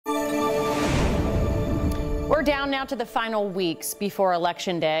We're down now to the final weeks before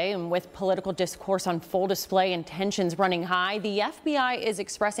Election Day, and with political discourse on full display and tensions running high, the FBI is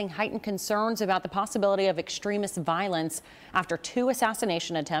expressing heightened concerns about the possibility of extremist violence after 2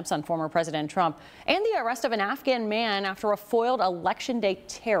 assassination attempts on former President Trump and the arrest of an Afghan man after a foiled Election Day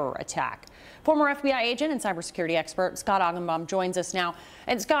terror attack. Former FBI agent and cybersecurity expert Scott Augenbaum joins us now.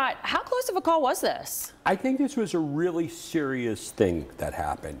 And Scott, how close of a call was this? I think this was a really serious thing that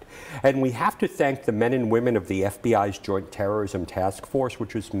happened. And we have to thank the men and women of the FBI's Joint Terrorism Task Force,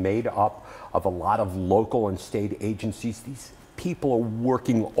 which was made up of a lot of local and state agencies. These people are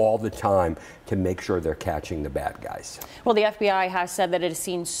working all the time to make sure they're catching the bad guys. Well, the FBI has said that it has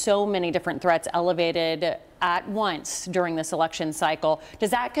seen so many different threats elevated at once during this election cycle. Does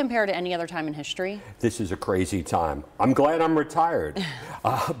that compare to any other time in history? This is a crazy time. I'm glad I'm retired.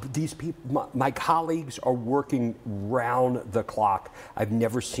 These people, my colleagues are working round the clock. I've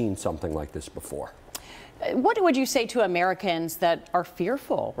never seen something like this before. What would you say to Americans that are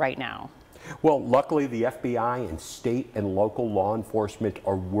fearful right now? Well, luckily the FBI and state and local law enforcement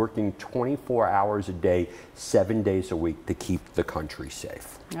are working 24 hours a day, 7 days a week to keep the country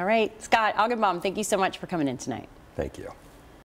safe. All right, Scott Augenbaum, thank you so much for coming in tonight. Thank you.